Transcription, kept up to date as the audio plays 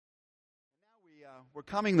We're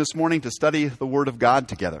coming this morning to study the Word of God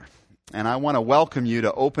together. And I want to welcome you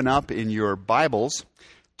to open up in your Bibles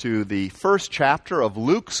to the first chapter of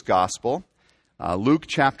Luke's Gospel. Luke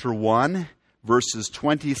chapter 1, verses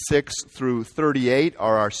 26 through 38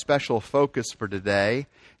 are our special focus for today.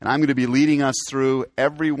 And I'm going to be leading us through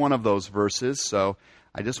every one of those verses. So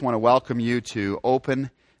I just want to welcome you to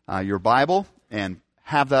open your Bible and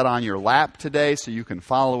have that on your lap today so you can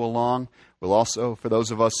follow along. We'll also, for those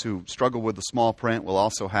of us who struggle with the small print, we'll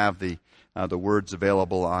also have the words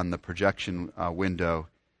available on the projection window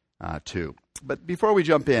too. But before we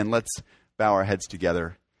jump in, let's bow our heads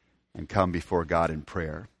together and come before God in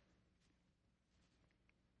prayer.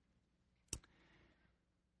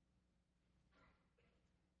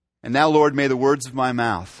 And now, Lord, may the words of my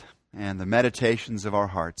mouth and the meditations of our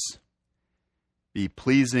hearts be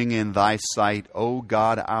pleasing in thy sight, O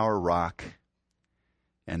God, our rock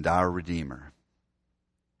and our Redeemer.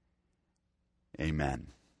 Amen.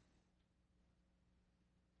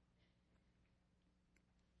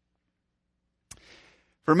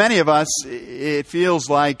 For many of us, it feels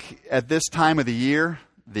like at this time of the year,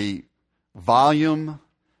 the volume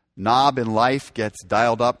knob in life gets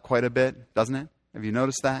dialed up quite a bit, doesn't it? Have you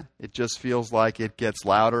noticed that? It just feels like it gets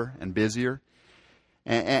louder and busier.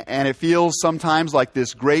 And it feels sometimes like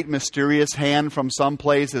this great mysterious hand from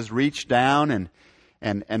someplace has reached down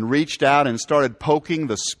and reached out and started poking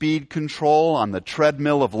the speed control on the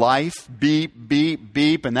treadmill of life. Beep, beep,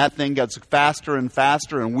 beep, and that thing gets faster and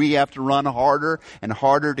faster, and we have to run harder and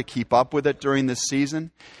harder to keep up with it during this season.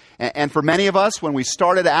 And for many of us, when we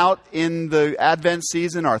started out in the Advent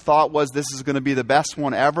season, our thought was this is going to be the best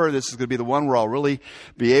one ever. This is going to be the one where I'll really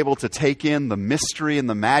be able to take in the mystery and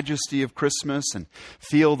the majesty of Christmas and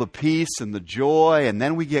feel the peace and the joy. And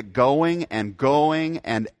then we get going,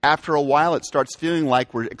 and after a while it starts feeling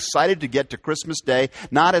like we're excited to get to Christmas Day,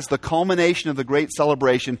 not as the culmination of the great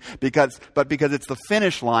celebration, but because it's the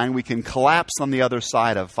finish line we can collapse on the other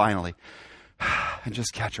side of finally and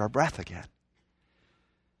just catch our breath again.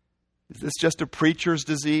 Is this just a preacher's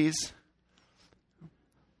disease?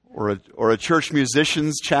 Or a church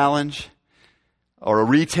musician's challenge? Or a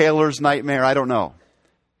retailer's nightmare? I don't know.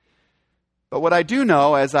 But what I do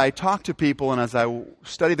know, as I talk to people and as I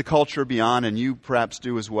study the culture beyond, and you perhaps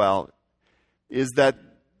do as well, is that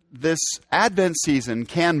this Advent season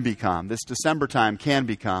can become, this December time can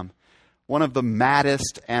become, one of the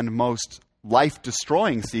maddest and most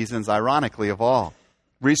life-destroying seasons, ironically, of all.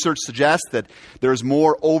 Research suggests that there's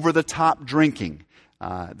more over-the-top drinking.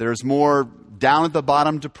 There's more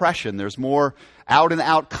down-at-the-bottom depression. There's more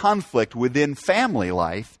out-and-out conflict within family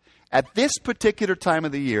life at this particular time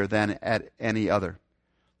of the year than at any other.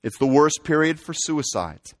 It's the worst period for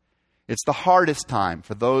suicides. It's the hardest time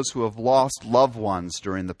for those who have lost loved ones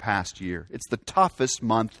during the past year. It's the toughest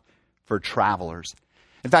month for travelers.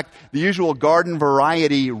 In fact, the usual garden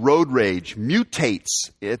variety road rage mutates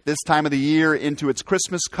at this time of the year into its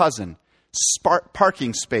Christmas cousin,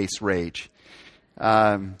 parking space rage.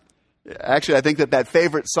 Actually, I think that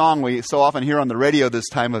favorite song we so often hear on the radio this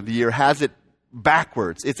time of the year has it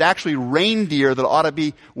backwards. It's actually reindeer that ought to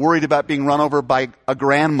be worried about being run over by a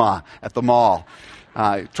grandma at the mall,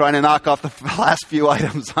 trying to knock off the last few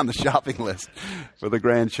items on the shopping list for the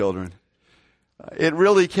grandchildren. It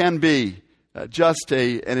really can be just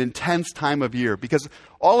an intense time of year, because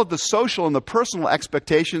all of the social and the personal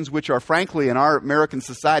expectations, which are frankly in our American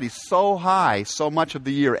society so high so much of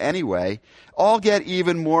the year anyway, all get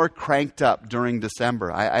even more cranked up during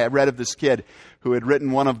December. I read of this kid who had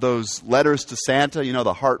written one of those letters to Santa, you know,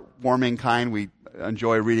 the heartwarming kind we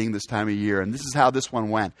enjoy reading this time of year. And this is how this one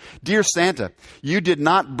went. Dear Santa, you did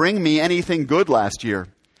not bring me anything good last year.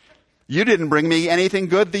 You didn't bring me anything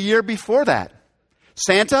good the year before that.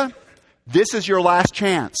 Santa, this is your last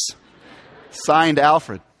chance. Signed,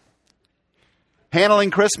 Alfred.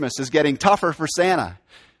 Handling Christmas is getting tougher for Santa,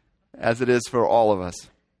 as it is for all of us.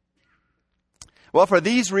 Well, for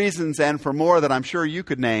these reasons and for more that I'm sure you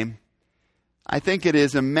could name, I think it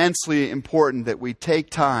is immensely important that we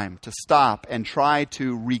take time to stop and try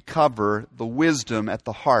to recover the wisdom at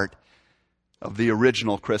the heart of the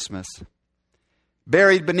original Christmas.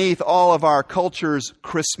 Buried beneath all of our culture's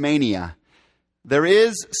Christmania, there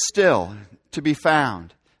is still to be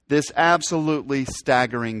found this absolutely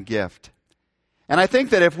staggering gift. And I think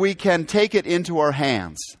that if we can take it into our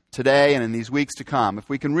hands today and in these weeks to come, if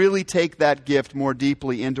we can really take that gift more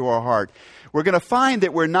deeply into our heart, we're going to find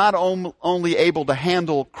that we're not only able to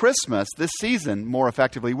handle Christmas this season more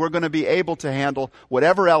effectively, we're going to be able to handle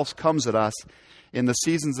whatever else comes at us in the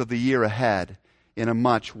seasons of the year ahead in a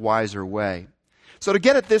much wiser way. So to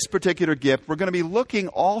get at this particular gift, we're going to be looking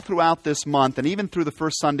all throughout this month and even through the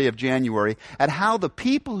first Sunday of January at how the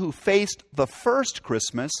people who faced the first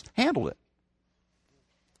Christmas handled it.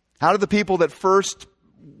 How did the people that first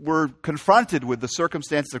were confronted with the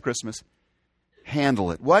circumstances of Christmas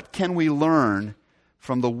handle it? What can we learn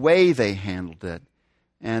from the way they handled it?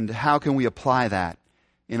 And how can we apply that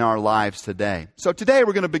in our lives today? So today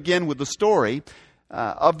we're going to begin with the story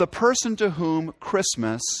of the person to whom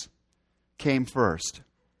Christmas came first.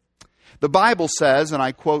 The Bible says, and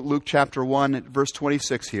I quote Luke chapter 1, verse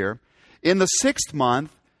 26 here, "In the 6th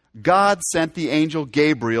month, God sent the angel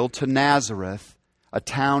Gabriel to Nazareth, a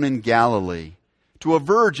town in Galilee, to a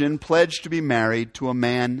virgin pledged to be married to a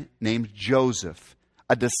man named Joseph,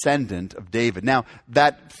 a descendant of David." Now,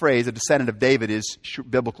 that phrase, a descendant of David, is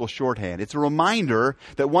biblical shorthand. It's a reminder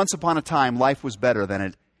that once upon a time, life was better than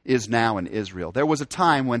it is now in Israel. There was a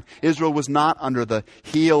time when Israel was not under the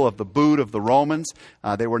heel of the boot of the Romans.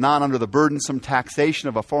 They were not under the burdensome taxation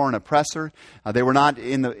of a foreign oppressor. They were not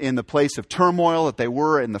in the place of turmoil that they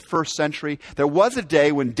were in the first century. There was a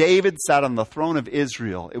day when David sat on the throne of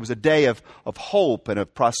Israel. It was a day of hope and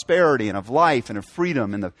of prosperity and of life and of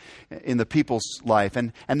freedom in the people's life.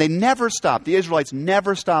 And they never stopped. The Israelites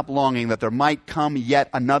never stopped longing that there might come yet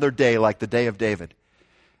another day like the day of David.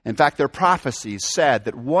 In fact, their prophecies said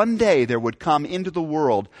that one day there would come into the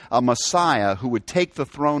world a Messiah who would take the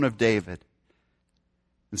throne of David.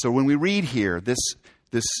 And so when we read here this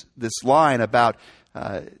line about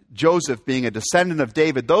Joseph being a descendant of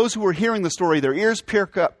David, those who are hearing the story, their ears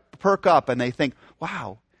perk up and they think,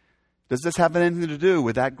 wow, does this have anything to do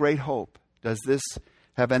with that great hope? Does this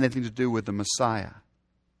have anything to do with the Messiah?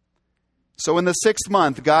 So in the 6th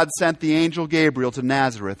month, God sent the angel Gabriel to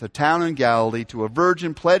Nazareth, a town in Galilee, to a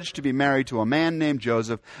virgin pledged to be married to a man named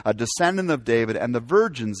Joseph, a descendant of David, and the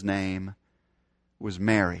virgin's name was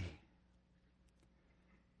Mary.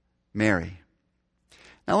 Mary.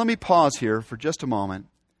 Now let me pause here for just a moment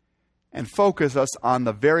and focus us on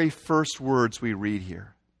the very first words we read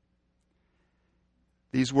here.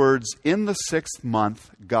 These words, "in the 6th month,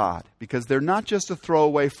 God," because they're not just a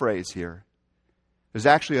throwaway phrase here. There's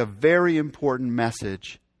actually a very important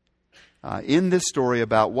message in this story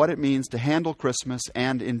about what it means to handle Christmas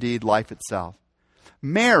and indeed life itself.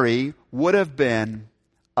 Mary would have been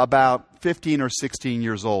about 15 or 16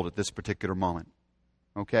 years old at this particular moment.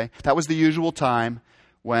 Okay? That was the usual time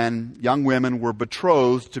when young women were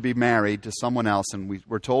betrothed to be married to someone else, and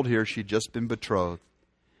we're told here she'd just been betrothed.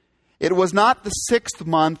 It was not the 6th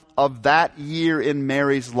month of that year in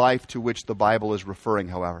Mary's life to which the Bible is referring,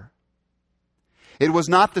 however. It was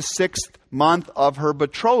not the 6th month of her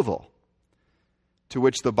betrothal to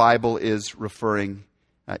which the Bible is referring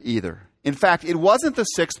either. In fact, it wasn't the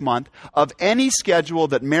 6th month of any schedule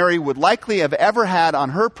that Mary would likely have ever had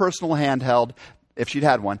on her personal handheld, if she'd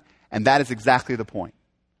had one, and that is exactly the point.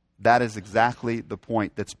 That is exactly the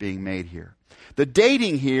point that's being made here. The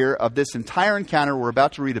dating here of this entire encounter we're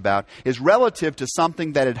about to read about is relative to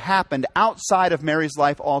something that had happened outside of Mary's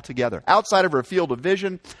life altogether, outside of her field of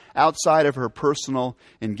vision, outside of her personal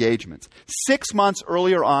engagements. 6 months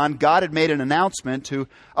earlier on, God had made an announcement to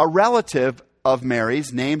a relative of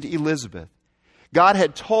Mary's named Elizabeth. God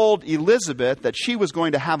had told Elizabeth that she was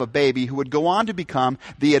going to have a baby who would go on to become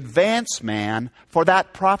the advance man for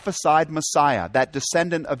that prophesied Messiah, that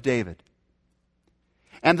descendant of David.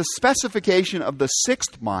 And the specification of the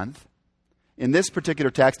 6th month in this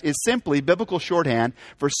particular text is simply biblical shorthand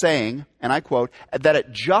for saying, and I quote, that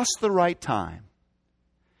at just the right time,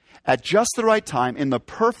 in the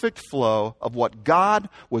perfect flow of what God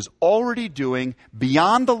was already doing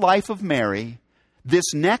beyond the life of Mary,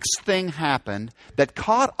 this next thing happened that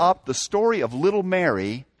caught up the story of little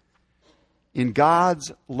Mary in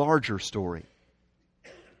God's larger story.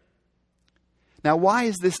 Now, why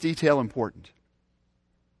is this detail important?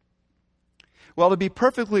 Well, to be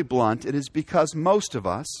perfectly blunt, it is because most of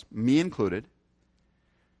us, me included,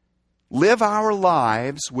 live our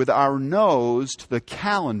lives with our nose to the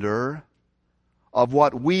calendar of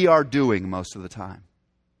what we are doing most of the time.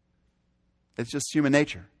 It's just human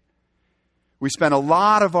nature. We spend a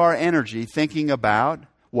lot of our energy thinking about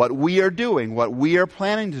what we are doing, what we are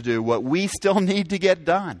planning to do, what we still need to get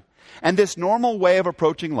done. And this normal way of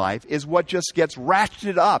approaching life is what just gets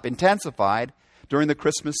ratcheted up, intensified during the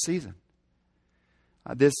Christmas season.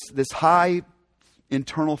 This high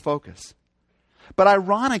internal focus. But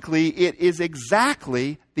ironically, it is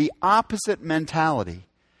exactly the opposite mentality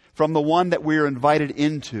from the one that we're invited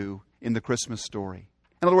into in the Christmas story.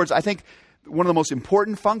 In other words, I think one of the most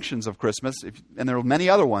important functions of Christmas, and there are many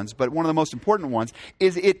other ones, but one of the most important ones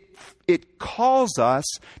is it calls us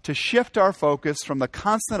to shift our focus from the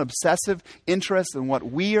constant obsessive interest in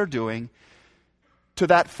what we are doing to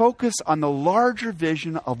that focus on the larger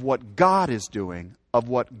vision of what God is doing, of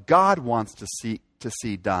what God wants to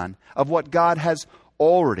see done, of what God has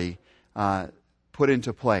already put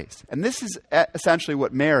into place. And this is essentially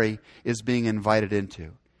what Mary is being invited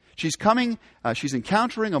into. She's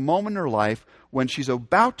encountering a moment in her life when she's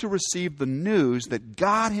about to receive the news that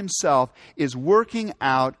God himself is working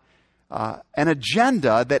out an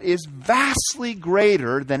agenda that is vastly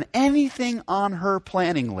greater than anything on her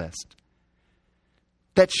planning list,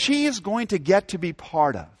 that she is going to get to be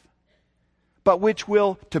part of, but which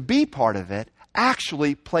will, to be part of it,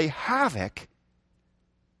 actually play havoc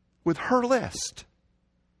with her list.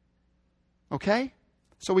 Okay?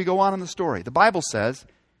 So we go on in the story. The Bible says,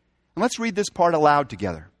 and let's read this part aloud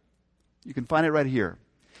together. You can find it right here.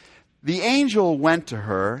 The angel went to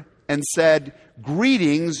her and said,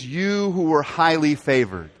 "Greetings, you who are highly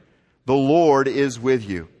favored. The Lord is with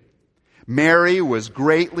you." Mary was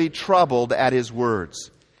greatly troubled at his words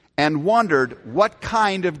and wondered what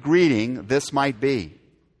kind of greeting this might be.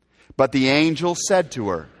 But the angel said to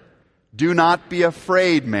her, "Do not be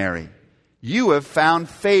afraid, Mary. You have found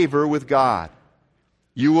favor with God.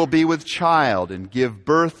 You will be with child and give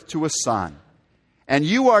birth to a son, and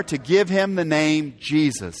you are to give him the name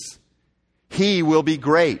Jesus. He will be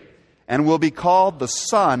great and will be called the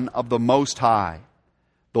Son of the Most High.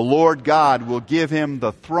 The Lord God will give him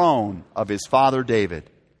the throne of his father David,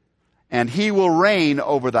 and he will reign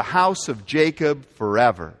over the house of Jacob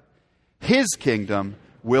forever. His kingdom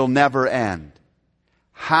will never end."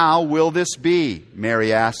 "How will this be?"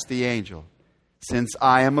 Mary asked the angel, "since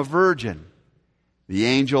I am a virgin?" The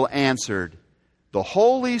angel answered, "The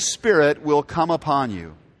Holy Spirit will come upon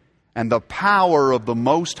you, and the power of the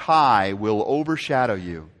Most High will overshadow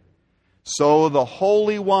you. So the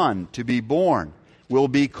Holy One to be born will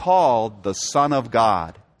be called the Son of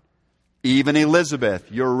God. Even Elizabeth,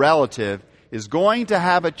 your relative, is going to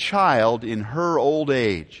have a child in her old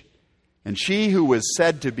age, and she who was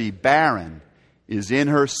said to be barren is in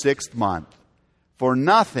her 6th month. For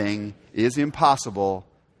nothing is impossible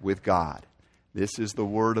with God." This is the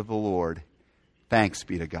word of the Lord. Thanks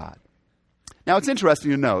be to God. Now, it's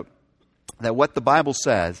interesting to note that what the Bible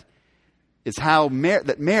says is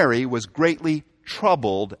that Mary was greatly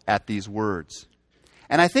troubled at these words.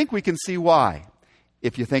 And I think we can see why,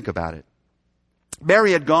 if you think about it.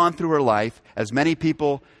 Mary had gone through her life, as many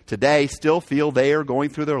people today still feel they are going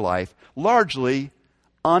through their life, largely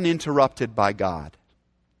uninterrupted by God.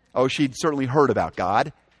 Oh, she'd certainly heard about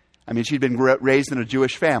God. I mean, she'd been raised in a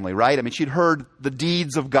Jewish family, right? I mean, she'd heard the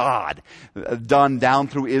deeds of God done down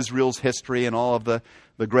through Israel's history and all of the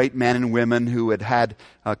great men and women who had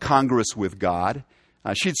congress with God.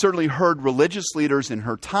 She'd certainly heard religious leaders in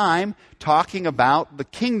her time talking about the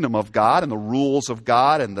kingdom of God and the rules of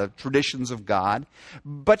God and the traditions of God.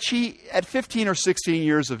 But she, at 15 or 16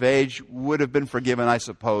 years of age, would have been forgiven, I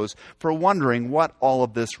suppose, for wondering what all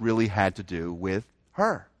of this really had to do with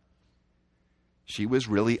her. She was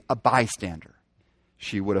really a bystander.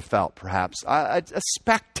 She would have felt perhaps a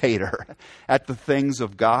spectator at the things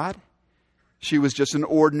of God. She was just an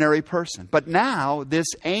ordinary person. But now this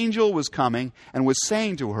angel was coming and was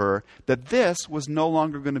saying to her that this was no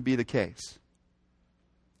longer going to be the case.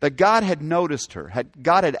 That God had noticed her.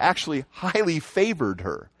 God had actually highly favored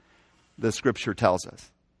her, the scripture tells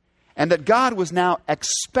us. And that God was now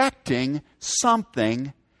expecting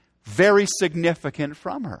something very significant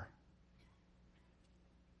from her.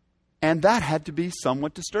 And that had to be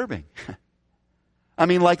somewhat disturbing. I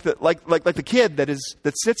mean, like the kid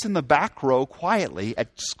that sits in the back row quietly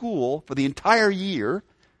at school for the entire year,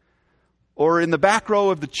 or in the back row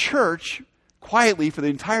of the church quietly for the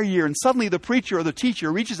entire year, and suddenly the preacher or the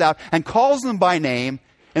teacher reaches out and calls them by name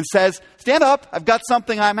and says, "Stand up, I've got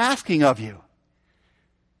something I'm asking of you."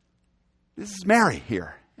 This is Mary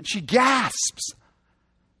here, and she gasps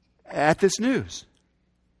at this news.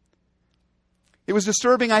 It was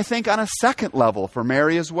disturbing, I think, on a second level for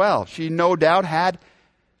Mary as well. She no doubt had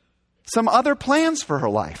some other plans for her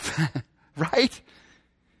life, right?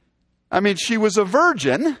 I mean, she was a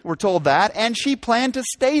virgin, we're told that, and she planned to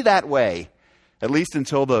stay that way, at least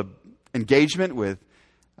until the engagement with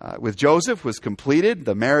with Joseph was completed,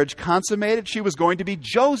 the marriage consummated. She was going to be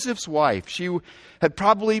Joseph's wife. She had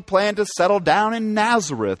probably planned to settle down in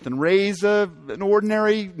Nazareth and raise an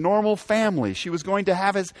ordinary, normal family. She was going to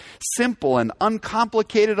have as simple and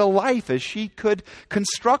uncomplicated a life as she could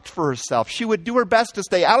construct for herself. She would do her best to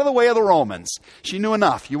stay out of the way of the Romans. She knew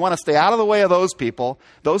enough. You want to stay out of the way of those people,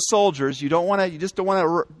 those soldiers. You just don't want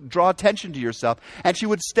to draw attention to yourself. And she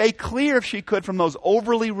would stay clear, if she could, from those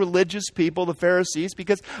overly religious people, the Pharisees,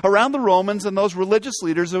 because around the Romans and those religious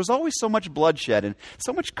leaders, there was always so much bloodshed and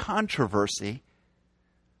so much controversy.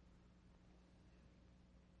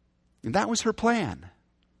 And that was her plan.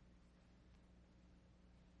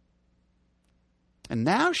 And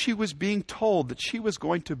now she was being told that she was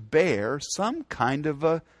going to bear some kind of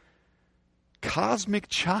a cosmic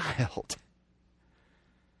child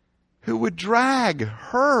who would drag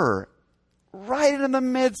her right in the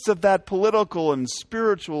midst of that political and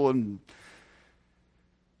spiritual and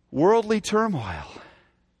worldly turmoil.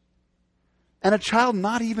 And a child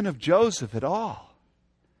not even of Joseph at all.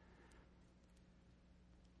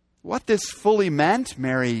 What this fully meant,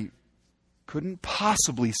 Mary couldn't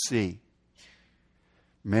possibly see.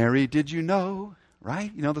 Mary, did you know?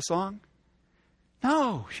 Right? You know the song?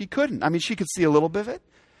 No, she couldn't. I mean, she could see a little bit of it.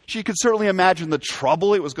 She could certainly imagine the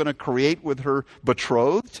trouble it was going to create with her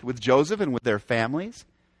betrothed, with Joseph and with their families.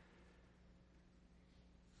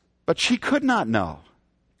 But she could not know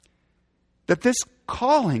that this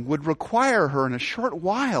calling would require her in a short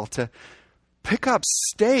while to pick up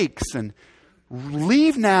stakes and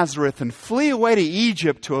leave Nazareth and flee away to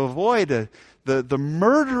Egypt to avoid the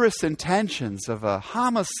murderous intentions of a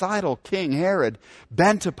homicidal King Herod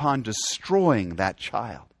bent upon destroying that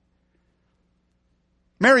child.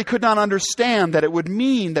 Mary could not understand that it would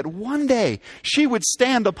mean that one day she would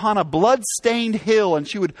stand upon a blood-stained hill and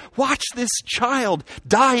she would watch this child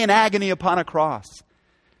die in agony upon a cross.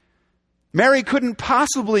 Mary couldn't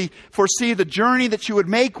possibly foresee the journey that she would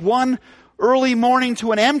make one early morning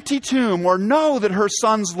to an empty tomb, or know that her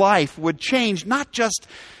son's life would change not just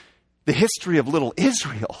the history of little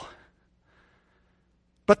Israel,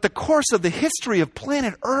 but the course of the history of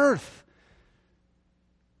planet Earth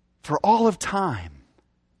for all of time.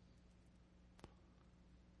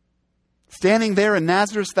 Standing there in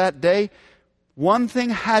Nazareth that day, one thing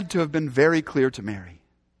had to have been very clear to Mary.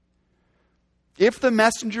 If the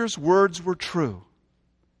messenger's words were true,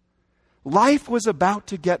 life was about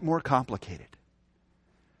to get more complicated.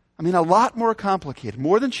 I mean, a lot more complicated,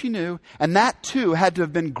 more than she knew. And that, too, had to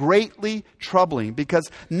have been greatly troubling, because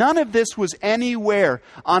none of this was anywhere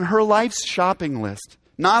on her life's shopping list,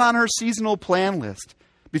 not on her seasonal plan list.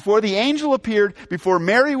 Before the angel appeared, before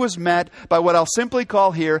Mary was met by what I'll simply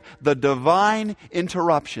call here the divine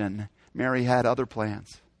interruption, Mary had other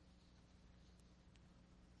plans.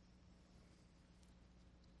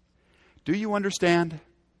 Do you understand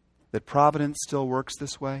that providence still works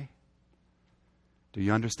this way? Do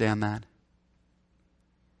you understand that?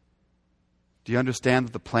 Do you understand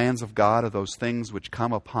that the plans of God are those things which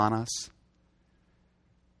come upon us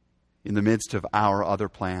in the midst of our other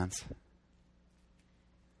plans?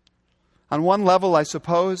 On one level, I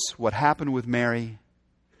suppose, what happened with Mary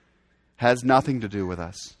has nothing to do with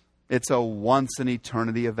us. It's a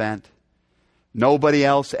once-in-eternity event. Nobody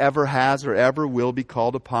else ever has or ever will be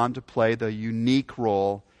called upon to play the unique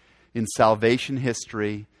role in salvation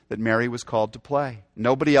history that Mary was called to play.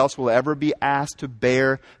 Nobody else will ever be asked to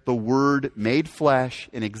bear the Word made flesh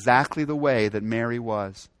in exactly the way that Mary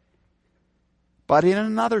was. But in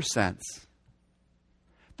another sense,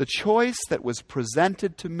 the choice that was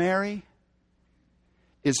presented to Mary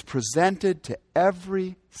is presented to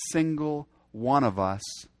every single one of us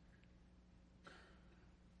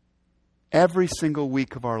every single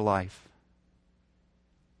week of our life.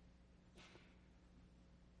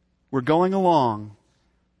 We're going along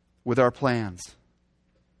with our plans.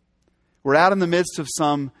 We're out in the midst of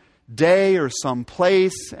some day or some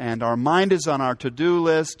place, and our mind is on our to-do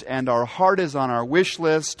list, and our heart is on our wish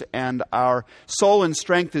list, and our soul and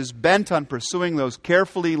strength is bent on pursuing those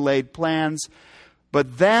carefully laid plans.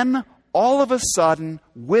 But then, all of a sudden,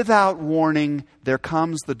 without warning, there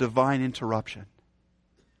comes the divine interruption.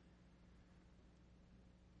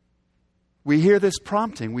 We hear this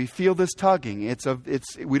prompting. We feel this tugging.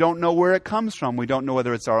 We don't know where it comes from. We don't know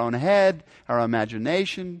whether it's our own head, our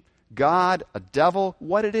imagination, God, a devil,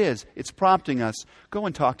 what it is. It's prompting us. Go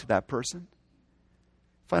and talk to that person.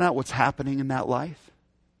 Find out what's happening in that life.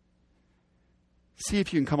 See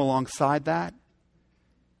if you can come alongside that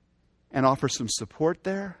and offer some support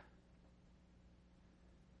there.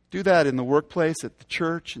 Do that in the workplace, at the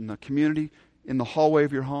church, in the community, in the hallway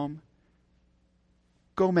of your home.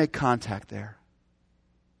 Go make contact there.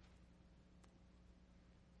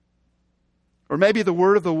 Or maybe the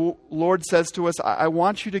word of the Lord says to us, I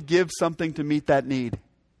want you to give something to meet that need.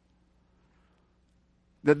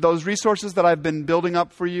 That those resources that I've been building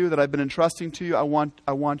up for you, that I've been entrusting to you, I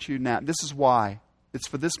want you now. This is why. It's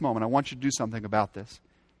for this moment. I want you to do something about this.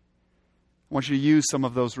 I want you to use some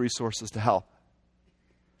of those resources to help.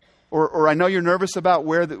 Or I know you're nervous about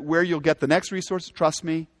where you'll get the next resource. Trust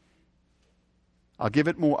me. I'll give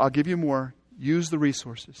it more. I'll give you more. Use the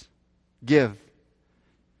resources. Give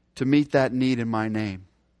to meet that need in my name.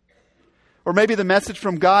 Or maybe the message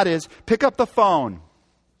from God is, pick up the phone.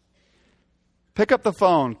 Pick up the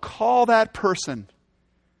phone. Call that person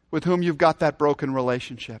with whom you've got that broken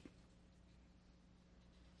relationship.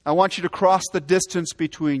 I want you to cross the distance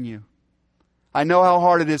between you. I know how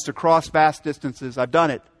hard it is to cross vast distances. I've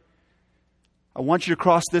done it. I want you to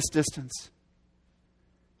cross this distance.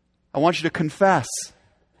 I want you to confess.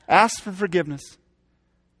 Ask for forgiveness.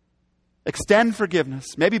 Extend forgiveness.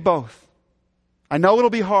 Maybe both. I know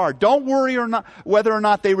it'll be hard. Don't worry whether or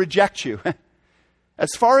not they reject you.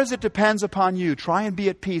 As far as it depends upon you, try and be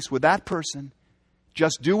at peace with that person.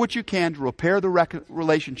 Just do what you can to repair the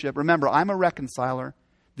relationship. Remember, I'm a reconciler.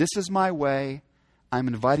 This is my way. I'm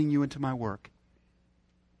inviting you into my work.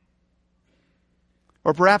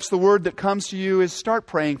 Or perhaps the word that comes to you is start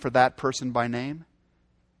praying for that person by name.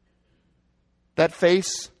 That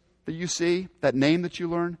face that you see, that name that you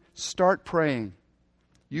learn, start praying.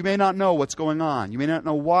 You may not know what's going on. You may not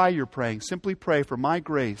know why you're praying. Simply pray for my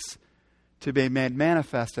grace to be made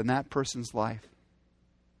manifest in that person's life.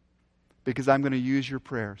 Because I'm going to use your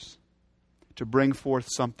prayers to bring forth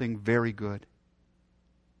something very good.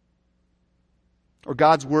 Or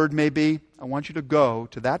God's word may be, I want you to go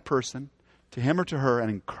to that person, to him or to her,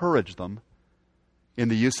 and encourage them in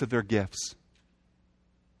the use of their gifts.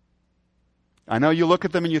 I know you look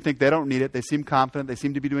at them and you think they don't need it. They seem confident. They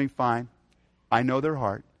seem to be doing fine. I know their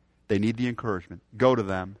heart. They need the encouragement. Go to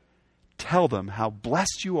them. Tell them how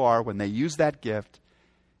blessed you are when they use that gift,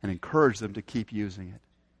 and encourage them to keep using it.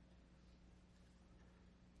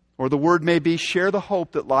 Or the word may be, share the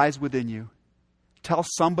hope that lies within you. Tell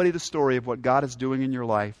somebody the story of what God is doing in your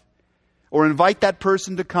life. Or invite that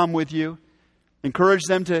person to come with you. Encourage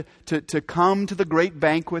them to come to the great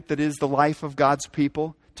banquet that is the life of God's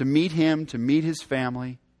people, to meet Him, to meet His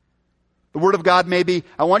family. The Word of God may be,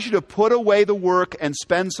 I want you to put away the work and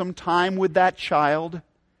spend some time with that child.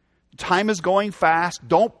 Time is going fast.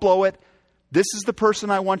 Don't blow it. This is the person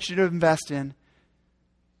I want you to invest in.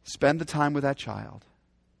 Spend the time with that child.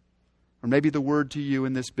 Or maybe the word to you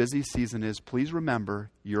in this busy season is, please remember,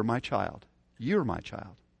 you're my child. You're my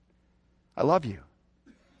child. I love you.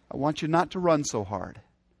 I want you not to run so hard.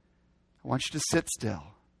 I want you to sit still.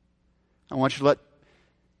 I want you to let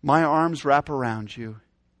my arms wrap around you.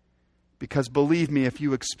 Because believe me, if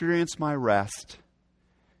you experience my rest,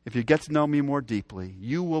 if you get to know me more deeply,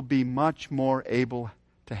 you will be much more able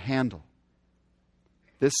to handle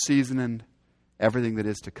this season and everything that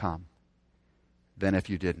is to come than if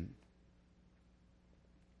you didn't.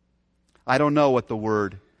 I don't know what the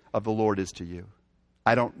word of the Lord is to you.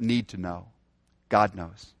 I don't need to know. God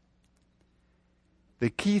knows.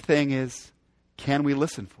 The key thing is, can we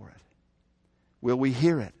listen for it? Will we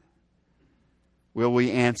hear it? Will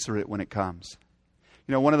we answer it when it comes?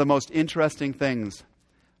 You know, one of the most interesting things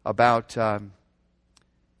about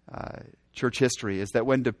church history is that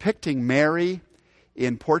when depicting Mary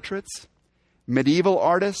in portraits, medieval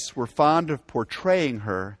artists were fond of portraying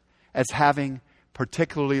her as having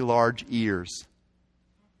particularly large ears.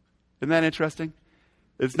 Isn't that interesting?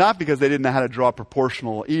 It's not because they didn't know how to draw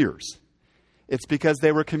proportional ears. It's because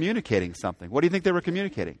they were communicating something. What do you think they were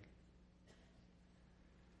communicating?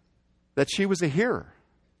 That she was a hearer.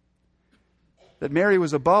 That Mary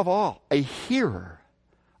was above all a hearer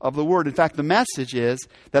of the word. In fact, the message is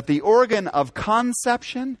that the organ of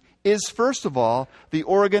conception is, first of all, the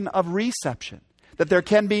organ of reception. That there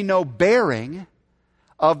can be no bearing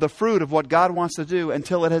of the fruit of what God wants to do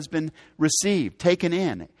until it has been received, taken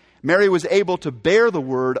in. Mary was able to bear the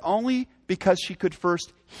word only because she could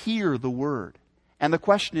first hear the word. And the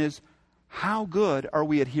question is, how good are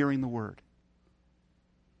we at hearing the word?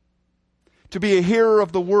 To be a hearer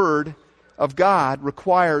of the word of God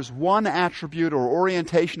requires one attribute or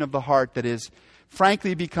orientation of the heart that is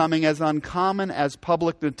frankly becoming as uncommon as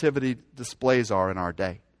public nativity displays are in our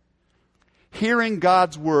day. Hearing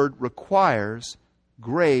God's word requires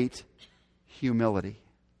great humility.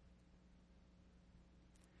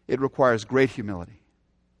 It requires great humility.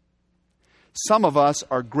 Some of us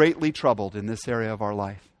are greatly troubled in this area of our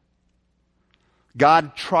life.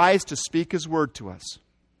 God tries to speak His word to us.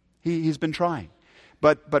 He's been trying.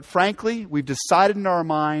 But frankly, we've decided in our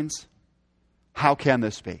minds, how can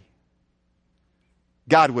this be?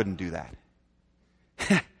 God wouldn't do that.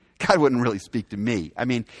 God wouldn't really speak to me. I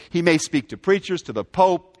mean, he may speak to preachers, to the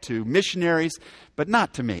Pope, to missionaries, but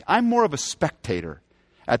not to me. I'm more of a spectator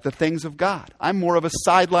at the things of God. I'm more of a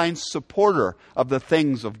sideline supporter of the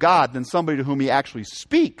things of God than somebody to whom he actually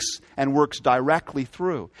speaks and works directly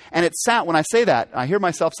through. And when I say that, I hear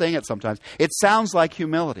myself saying it sometimes, it sounds like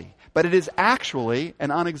humility, but it is actually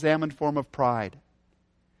an unexamined form of pride.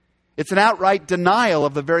 It's an outright denial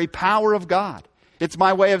of the very power of God. It's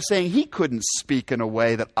my way of saying he couldn't speak in a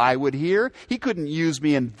way that I would hear. He couldn't use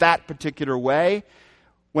me in that particular way.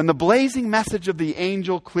 When the blazing message of the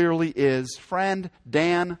angel clearly is, friend,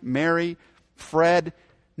 Dan, Mary, Fred,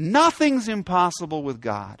 nothing's impossible with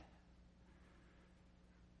God.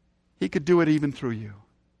 He could do it even through you.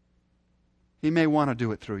 He may want to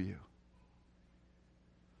do it through you.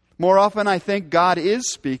 More often, I think God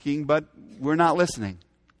is speaking, but we're not listening.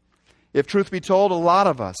 If truth be told, a lot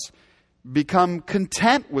of us become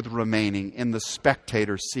content with remaining in the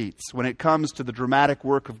spectator seats when it comes to the dramatic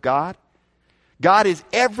work of God. God is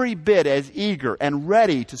every bit as eager and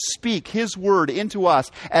ready to speak his word into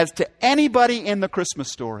us as to anybody in the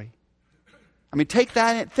Christmas story. I mean, take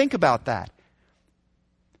that and think about that.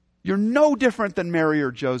 You're no different than Mary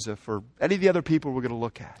or Joseph or any of the other people we're going to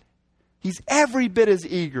look at. He's every bit as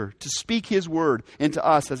eager to speak his word into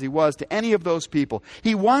us as he was to any of those people.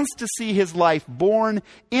 He wants to see his life born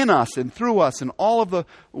in us and through us in all of the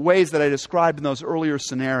ways that I described in those earlier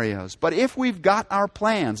scenarios. But if we've got our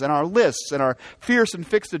plans and our lists and our fierce and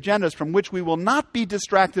fixed agendas from which we will not be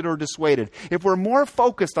distracted or dissuaded, if we're more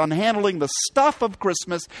focused on handling the stuff of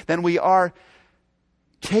Christmas than we are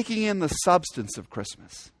taking in the substance of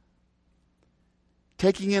Christmas,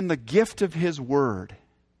 taking in the gift of his word,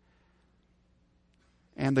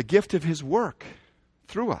 and the gift of his work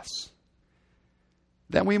through us,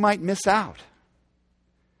 then we might miss out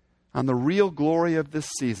on the real glory of this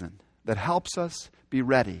season that helps us be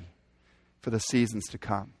ready for the seasons to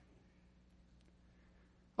come.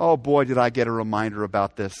 Oh boy, did I get a reminder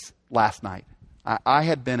about this last night. I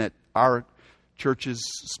had been at our church's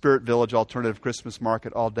Spirit Village Alternative Christmas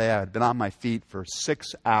Market all day. I had been on my feet for 6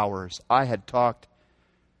 hours. I had talked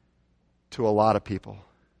to a lot of people.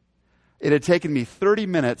 It had taken me 30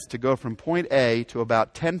 minutes to go from point A to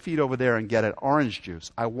about 10 feet over there and get an orange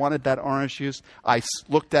juice. I wanted that orange juice. I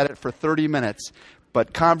looked at it for 30 minutes,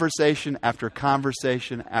 but conversation after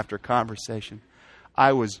conversation after conversation,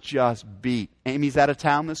 I was just beat. Amy's out of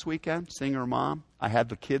town this weekend, seeing her mom. I had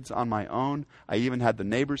the kids on my own. I even had the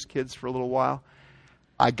neighbor's kids for a little while.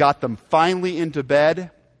 I got them finally into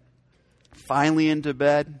bed,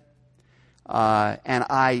 and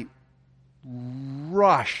I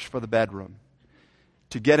rushed for the bedroom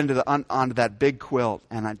to get into onto that big quilt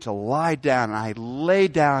and to lie down. And I lay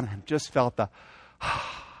down and just felt I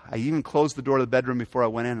even closed the door to the bedroom before I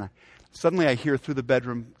went in. Suddenly I hear coming through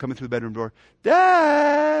the bedroom door,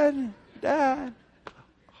 Dad, I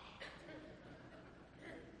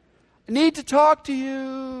need to talk to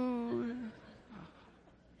you.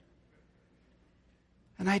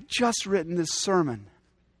 And I'd just written this sermon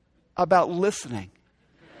about listening.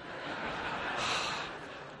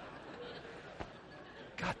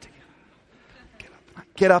 Got to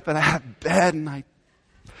get up and out of bed, and I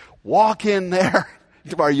walk in there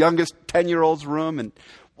to our youngest 10-year-old's room, and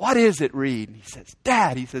what is it, Reed? And he says,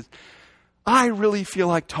 Dad, I really feel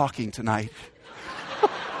like talking tonight.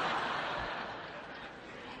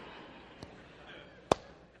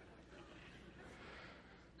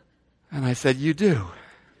 And I said, you do?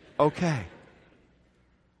 Okay.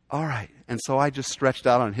 All right. And so I just stretched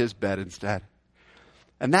out on his bed instead.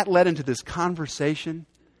 And that led into this conversation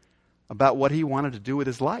about what he wanted to do with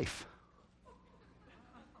his life.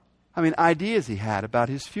 I mean, ideas he had about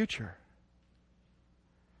his future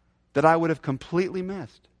that I would have completely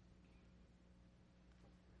missed.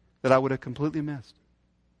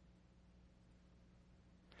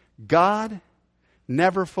 God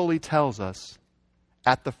never fully tells us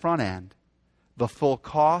at the front end the full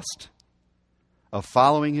cost of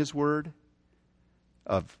following his word,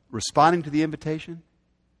 of responding to the invitation.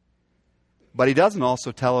 But he doesn't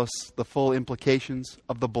also tell us the full implications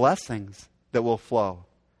of the blessings that will flow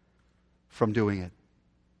from doing it.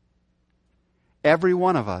 Every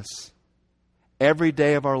one of us, every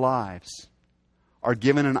day of our lives, are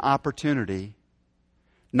given an opportunity,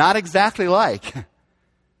 not exactly like,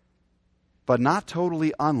 but not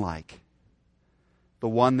totally unlike the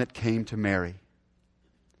one that came to Mary.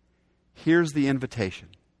 Here's the invitation.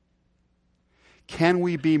 Can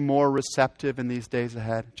we be more receptive in these days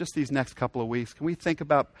ahead? Just these next couple of weeks. Can we think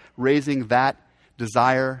about raising that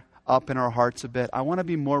desire up in our hearts a bit. I want to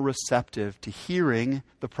be more receptive to hearing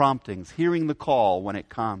the promptings, hearing the call when it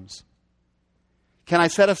comes. Can you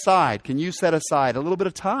set aside a little bit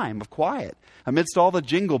of time of quiet amidst all the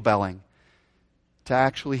jingle belling to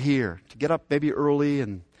actually hear, to get up maybe early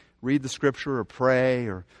and read the scripture or pray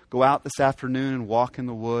or go out this afternoon and walk in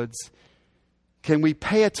the woods? Can we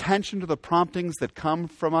pay attention to the promptings that come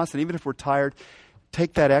from us? And even if we're tired,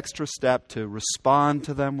 take that extra step to respond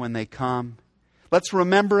to them when they come. Let's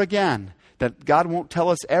remember again that God won't tell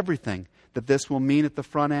us everything that this will mean at the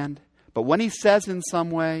front end. But when He says in some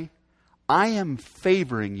way, I am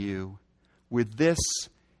favoring you with this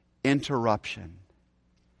interruption,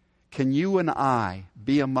 can you and I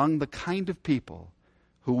be among the kind of people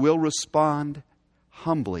who will respond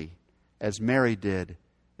humbly as Mary did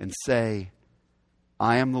and say,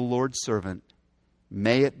 I am the Lord's servant.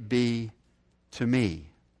 May it be to me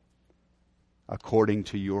according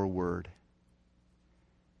to your word.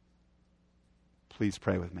 Please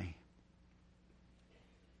pray with me.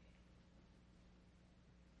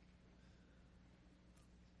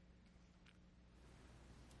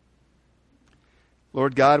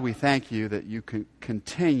 Lord God, we thank you that you can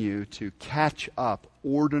continue to catch up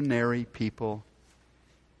ordinary people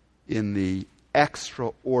in the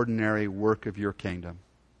extraordinary work of your kingdom.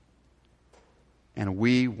 And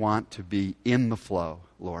we want to be in the flow,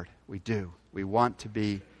 Lord. We do. We want to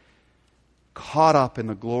be caught up in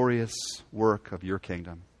the glorious work of your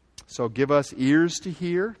kingdom. So give us ears to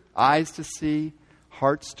hear, eyes to see,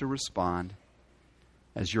 hearts to respond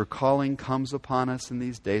as your calling comes upon us in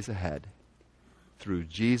these days ahead. Through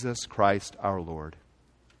Jesus Christ our Lord.